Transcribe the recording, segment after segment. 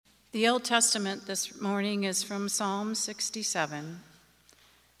The Old Testament this morning is from Psalm 67.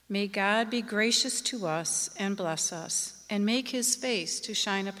 May God be gracious to us and bless us, and make his face to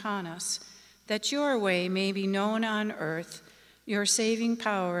shine upon us, that your way may be known on earth, your saving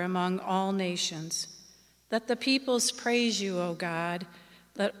power among all nations. Let the peoples praise you, O God.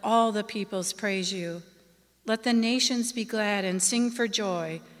 Let all the peoples praise you. Let the nations be glad and sing for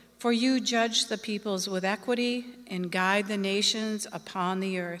joy, for you judge the peoples with equity and guide the nations upon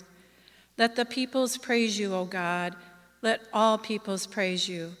the earth. Let the peoples praise you, O God. Let all peoples praise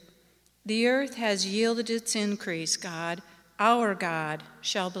you. The earth has yielded its increase, God. Our God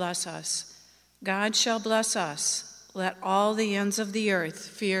shall bless us. God shall bless us. Let all the ends of the earth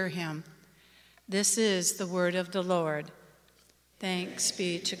fear him. This is the word of the Lord. Thanks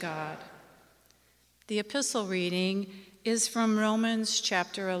be to God. The epistle reading is from Romans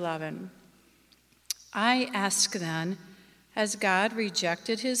chapter 11. I ask then, has God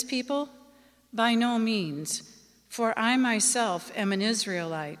rejected his people? By no means, for I myself am an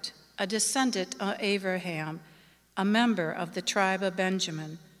Israelite, a descendant of Abraham, a member of the tribe of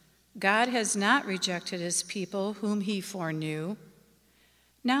Benjamin. God has not rejected his people whom he foreknew.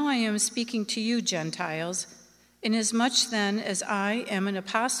 Now I am speaking to you, Gentiles. Inasmuch then as I am an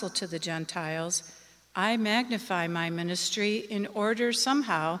apostle to the Gentiles, I magnify my ministry in order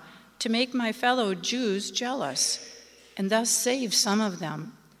somehow to make my fellow Jews jealous, and thus save some of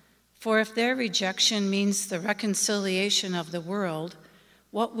them. For if their rejection means the reconciliation of the world,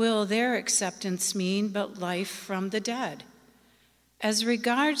 what will their acceptance mean but life from the dead? As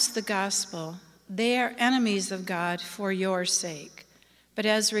regards the gospel, they are enemies of God for your sake. But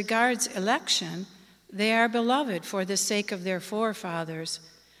as regards election, they are beloved for the sake of their forefathers.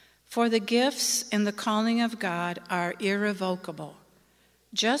 For the gifts and the calling of God are irrevocable.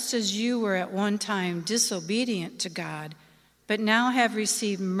 Just as you were at one time disobedient to God, but now have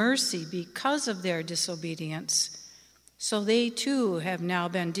received mercy because of their disobedience, so they too have now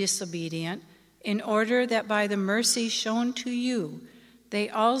been disobedient, in order that by the mercy shown to you, they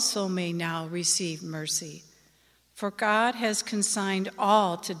also may now receive mercy. For God has consigned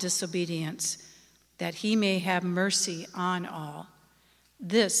all to disobedience, that he may have mercy on all.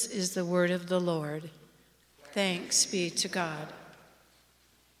 This is the word of the Lord. Thanks be to God.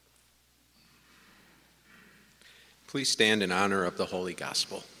 Please stand in honor of the Holy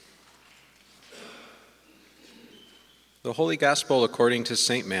Gospel. The Holy Gospel according to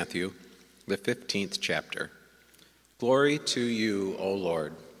St. Matthew, the 15th chapter. Glory to you, O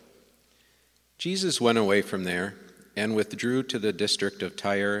Lord. Jesus went away from there and withdrew to the district of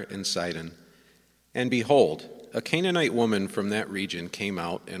Tyre and Sidon. And behold, a Canaanite woman from that region came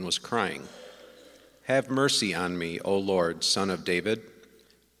out and was crying, "Have mercy on me, O Lord, Son of David.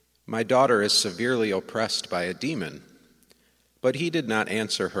 My daughter is severely oppressed by a demon." But he did not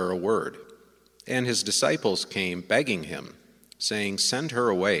answer her a word. And his disciples came begging him, saying, "Send her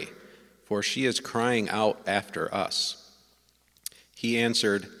away, for she is crying out after us." He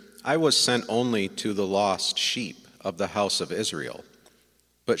answered, "I was sent only to the lost sheep of the house of Israel."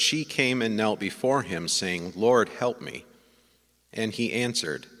 But she came and knelt before him, saying, "Lord, help me." And he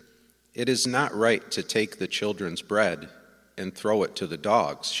answered, "It is not right to take the children's bread and throw it to the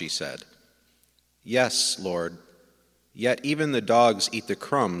dogs," she said. "Yes, Lord, yet even the dogs eat the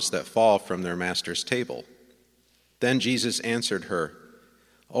crumbs that fall from their master's table." Then Jesus answered her,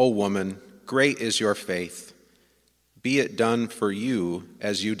 "O woman, great is your faith. Be it done for you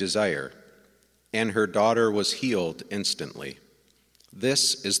as you desire." And her daughter was healed instantly.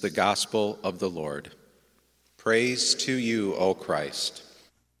 This is the gospel of the Lord. Praise to you, O Christ.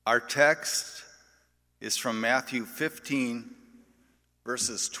 Our text is from Matthew 15,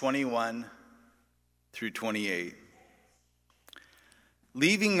 verses 21 through 28.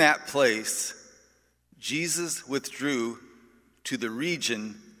 Leaving that place, Jesus withdrew to the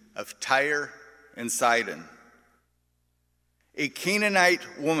region of Tyre and Sidon. A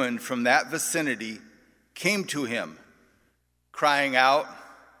Canaanite woman from that vicinity came to him, crying out,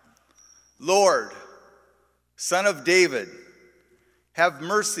 "Lord, Son of David, have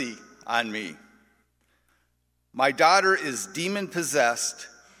mercy on me. My daughter is demon-possessed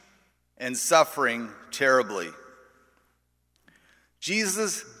and suffering terribly."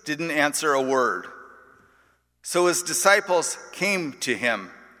 Jesus didn't answer a word, so his disciples came to him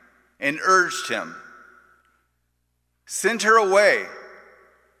and urged him, "Send her away,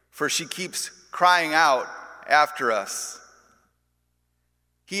 for she keeps crying out after us."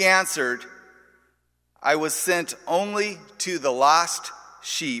 He answered, "I was sent only to the lost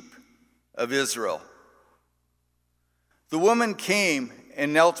sheep of Israel." The woman came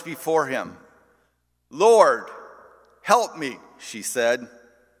and knelt before him. "Lord, help me," she said.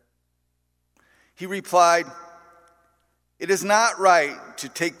 He replied, "It is not right to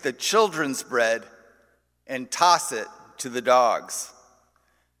take the children's bread and toss it to the dogs."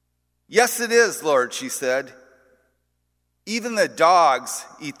 "Yes, it is, Lord," she said. "Even the dogs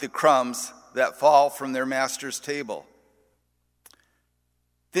eat the crumbs that fall from their master's table."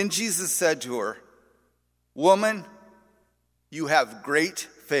 Then Jesus said to her, "Woman, you have great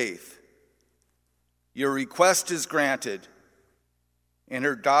faith. Your request is granted." And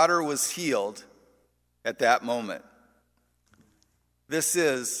her daughter was healed at that moment. This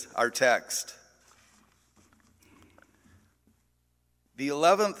is our text. The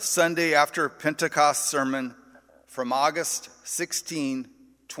 11th Sunday after Pentecost sermon from August 16,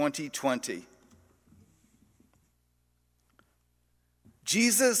 2020.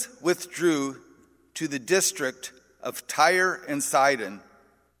 Jesus withdrew to the district of Tyre and Sidon,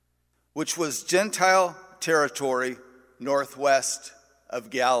 which was Gentile territory northwest of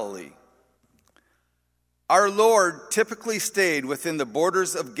Galilee. Our Lord typically stayed within the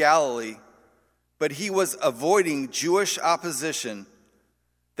borders of Galilee, but he was avoiding Jewish opposition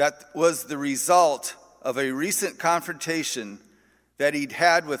that was the result of a recent confrontation that he'd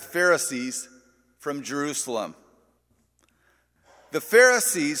had with Pharisees from Jerusalem. The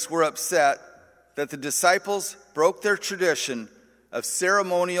Pharisees were upset that the disciples broke their tradition of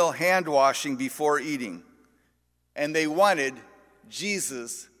ceremonial hand washing before eating, and they wanted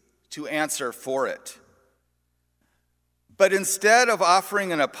Jesus to answer for it. But instead of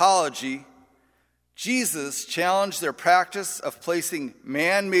offering an apology, Jesus challenged their practice of placing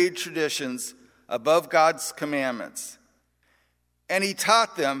man-made traditions above God's commandments. And he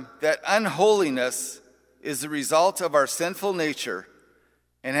taught them that unholiness is the result of our sinful nature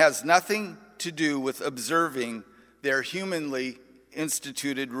and has nothing to do with observing their humanly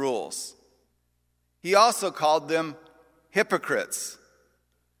instituted rules. He also called them hypocrites.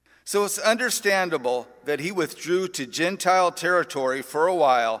 So it's understandable that he withdrew to Gentile territory for a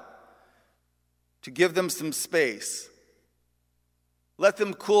while to give them some space. Let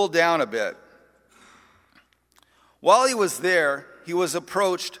them cool down a bit. While he was there, he was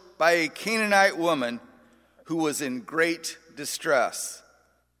approached by a Canaanite woman who was in great distress.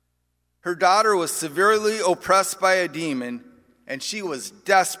 Her daughter was severely oppressed by a demon, and she was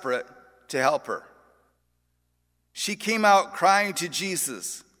desperate to help her. She came out crying to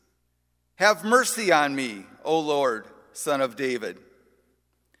Jesus, "Have mercy on me, O Lord, Son of David."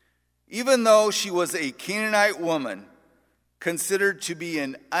 Even though she was a Canaanite woman, considered to be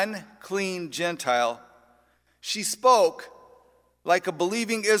an unclean Gentile, she spoke like a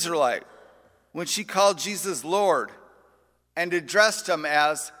believing Israelite when she called Jesus Lord and addressed him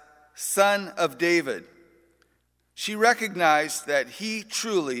as Son of David. She recognized that he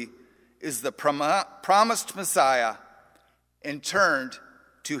truly is the promised Messiah and turned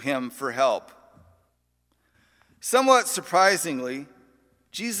to him for help. Somewhat surprisingly,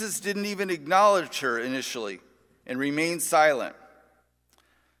 Jesus didn't even acknowledge her initially and remained silent.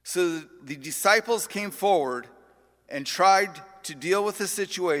 So the disciples came forward and tried to deal with the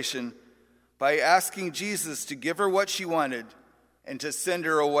situation by asking Jesus to give her what she wanted and to send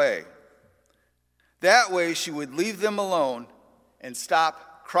her away. That way she would leave them alone and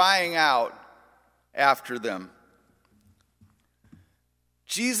stop crying out after them.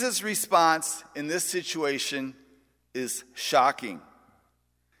 Jesus' response in this situation is shocking.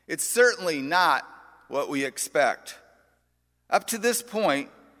 It's certainly not what we expect. Up to this point,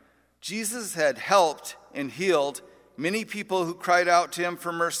 Jesus had helped and healed many people who cried out to him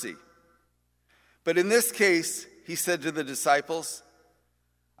for mercy. But in this case, he said to the disciples,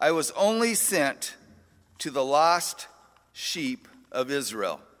 "I was only sent to the lost sheep of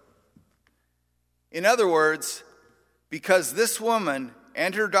Israel." In other words, because this woman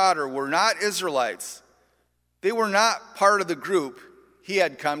and her daughter were not Israelites, they were not part of the group he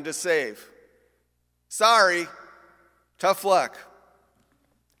had come to save. Sorry, tough luck.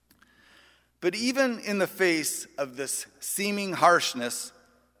 But even in the face of this seeming harshness,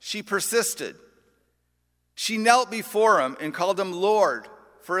 she persisted. She knelt before him and called him Lord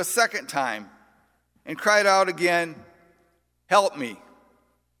for a second time and cried out again, "Help me."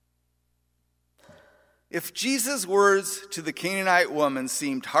 If Jesus' words to the Canaanite woman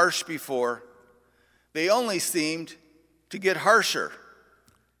seemed harsh before, they only seemed to get harsher.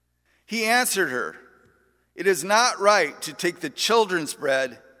 He answered her, "It is not right to take the children's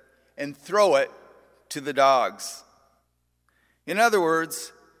bread and throw it to the dogs." In other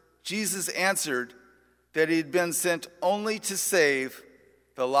words, Jesus answered that he had been sent only to save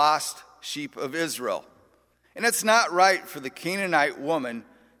the lost sheep of Israel. And it's not right for the Canaanite woman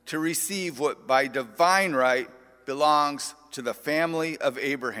to receive what by divine right belongs to the family of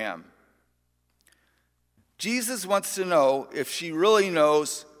Abraham. Jesus wants to know if she really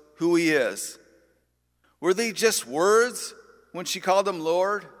knows who he is. Were they just words when she called him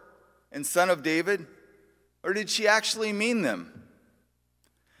Lord and Son of David? Or did she actually mean them?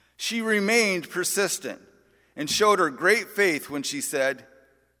 She remained persistent and showed her great faith when she said,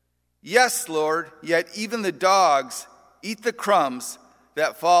 "Yes, Lord, yet even the dogs eat the crumbs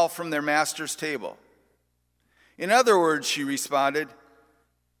that fall from their master's table." In other words, she responded,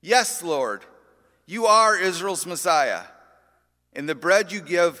 "Yes, Lord, you are Israel's Messiah, and the bread you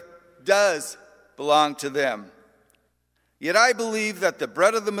give does belong to them. Yet I believe that the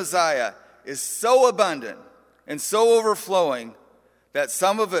bread of the Messiah is so abundant and so overflowing that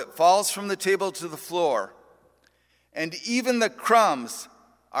some of it falls from the table to the floor, and even the crumbs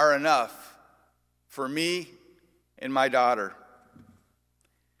are enough for me and my daughter."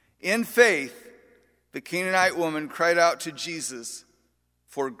 In faith, the Canaanite woman cried out to Jesus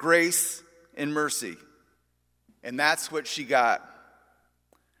for grace and mercy, and that's what she got.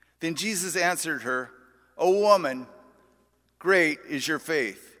 Then Jesus answered her, "O woman, great is your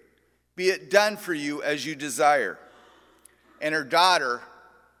faith. Be it done for you as you desire." And her daughter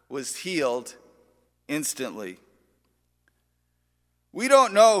was healed instantly. We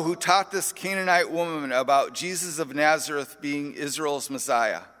don't know who taught this Canaanite woman about Jesus of Nazareth being Israel's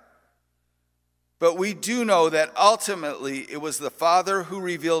Messiah. But we do know that ultimately it was the Father who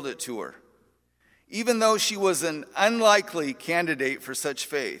revealed it to her. Even though she was an unlikely candidate for such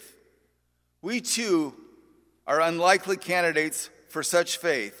faith, we too are unlikely candidates for such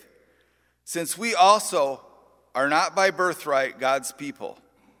faith, since we also are not by birthright God's people.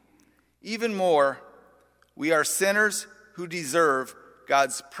 Even more, we are sinners who deserve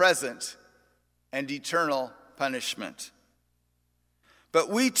God's present and eternal punishment. But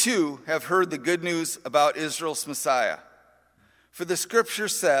we too have heard the good news about Israel's Messiah. For the scripture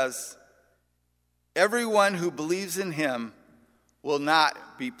says, "Everyone who believes in him will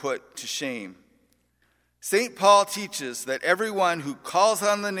not be put to shame." St. Paul teaches that everyone who calls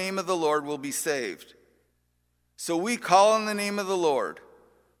on the name of the Lord will be saved. So we call on the name of the Lord,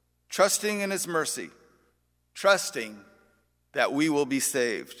 trusting in his mercy, trusting that we will be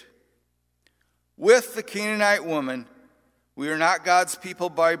saved. With the Canaanite woman, we are not God's people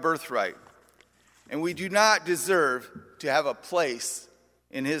by birthright, and we do not deserve to have a place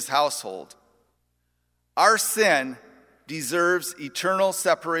in his household. Our sin deserves eternal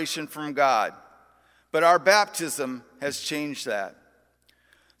separation from God, but our baptism has changed that.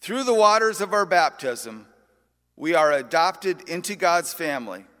 Through the waters of our baptism, we are adopted into God's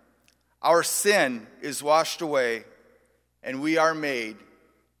family. Our sin is washed away, and we are made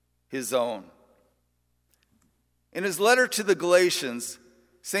his own. In his letter to the Galatians,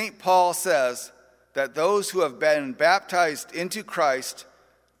 St. Paul says that those who have been baptized into Christ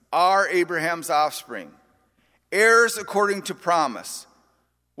are Abraham's offspring, heirs according to promise,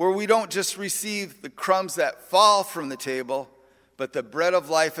 where we don't just receive the crumbs that fall from the table, but the bread of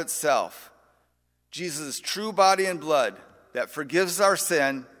life itself, Jesus' true body and blood that forgives our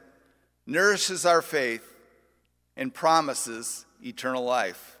sin, nourishes our faith, and promises eternal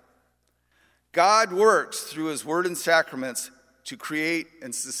life. God works through his word and sacraments to create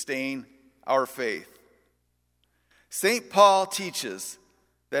and sustain our faith. St. Paul teaches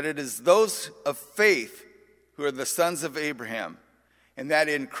that it is those of faith who are the sons of Abraham, and that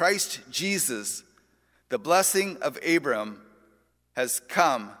in Christ Jesus, the blessing of Abraham has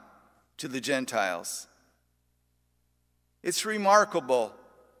come to the Gentiles. It's remarkable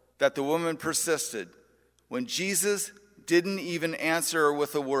that the woman persisted when Jesus didn't even answer her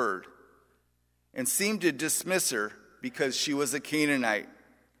with a word and seemed to dismiss her because she was a Canaanite.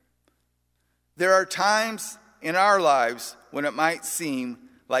 There are times in our lives when it might seem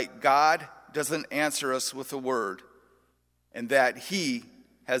like God doesn't answer us with a word and that he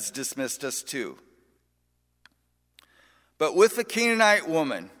has dismissed us too. But with the Canaanite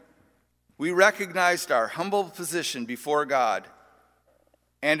woman, we recognized our humble position before God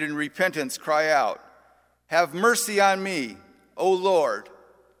and in repentance cry out, "Have mercy on me, O Lord,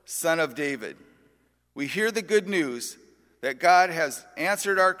 Son of David." We hear the good news that God has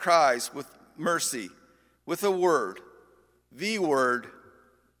answered our cries with mercy, with a word, the Word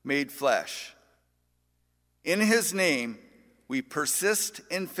made flesh. In his name, we persist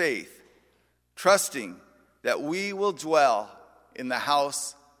in faith, trusting that we will dwell in the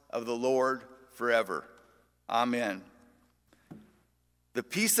house of the Lord forever. Amen. The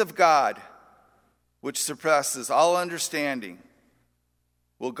peace of God, which surpasses all understanding,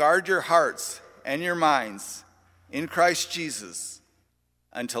 will guard your hearts and your minds in Christ Jesus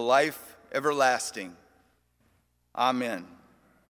unto life everlasting. Amen.